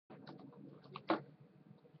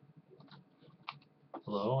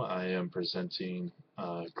Hello, I am presenting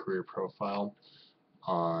a career profile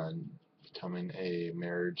on becoming a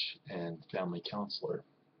marriage and family counselor.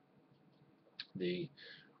 The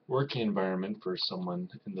working environment for someone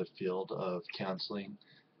in the field of counseling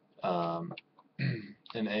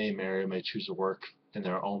in any area may choose to work in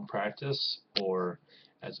their own practice or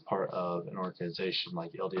as part of an organization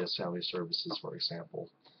like LDS Family Services, for example.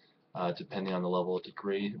 Depending on the level of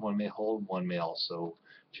degree one may hold, one may also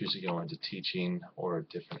choose to go into teaching or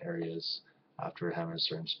different areas after having a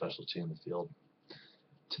certain specialty in the field.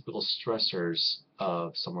 Typical stressors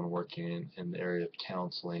of someone working in the area of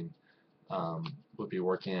counseling would be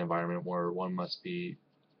working in an environment where one must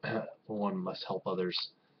help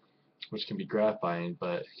others, which can be gratifying,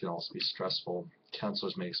 but it can also be stressful.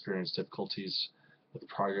 Counselors may experience difficulties with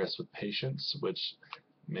progress with patients, which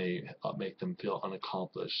may make them feel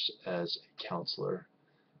unaccomplished as a counselor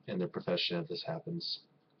in their profession if this happens.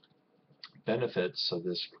 Benefits of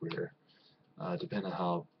this career depend on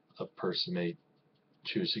how a person may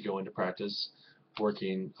choose to go into practice.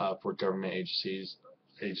 Working for government agency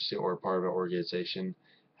or part of an organization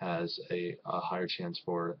has a higher chance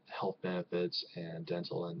for health benefits and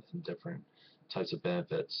dental and different types of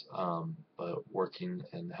benefits, but working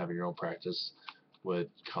and having your own practice would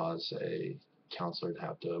cause a counselor to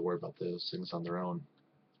have to worry about those things on their own.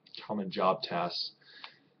 Common job tasks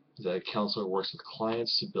is that a counselor works with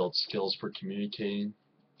clients to build skills for communicating,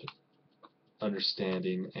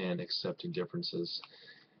 understanding, and accepting differences,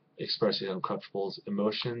 expressing uncomfortable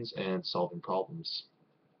emotions, and solving problems.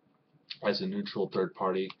 As a neutral third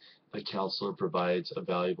party, the counselor provides a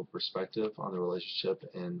valuable perspective on the relationship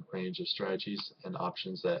and range of strategies and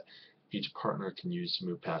options that each partner can use to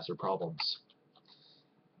move past their problems.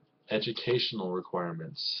 Educational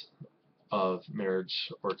requirements of marriage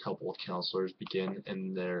or couple counselors begin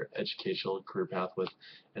in their educational career path with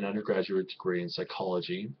an undergraduate degree in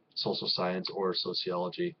psychology, social science, or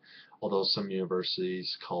sociology, although some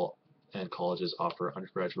universities and colleges offer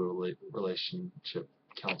undergraduate relationship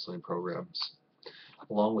counseling programs.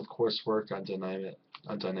 Along with coursework on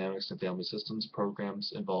dynamics and family systems,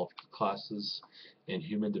 programs involve classes in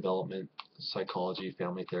human development, psychology,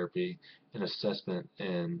 family therapy, and assessment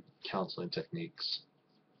in counseling techniques.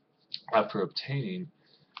 After obtaining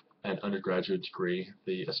an undergraduate degree,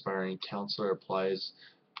 the aspiring counselor applies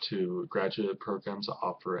to graduate programs that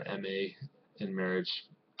offer an MA in marriage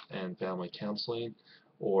and family counseling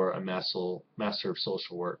or a Master of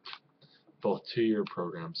Social Work, both two-year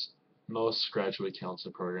programs. Most graduate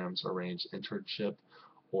counseling programs arrange internship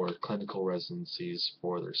or clinical residencies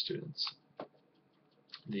for their students.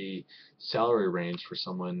 The salary range for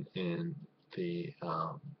someone in the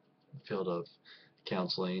field of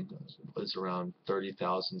counseling is around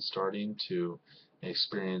 $30,000 starting to an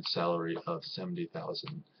experienced salary of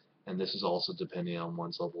 $70,000, and this is also depending on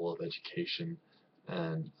one's level of education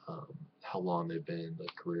and how long they've been in the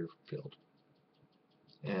career field.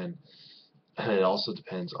 And it also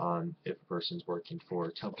depends on if a person's working for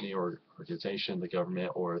a company or organization, the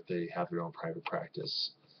government, or if they have their own private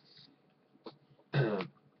practice.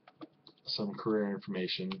 Some career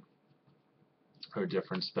information or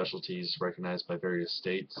different specialties recognized by various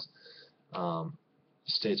states.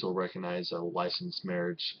 States will recognize a licensed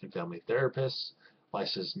marriage and family therapist,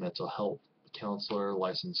 licensed mental health counselor,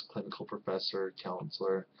 licensed clinical professor,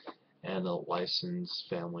 counselor, and a licensed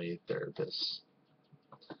family therapist.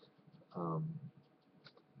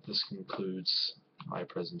 This concludes my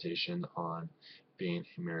presentation on being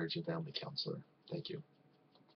a marriage and family counselor. Thank you.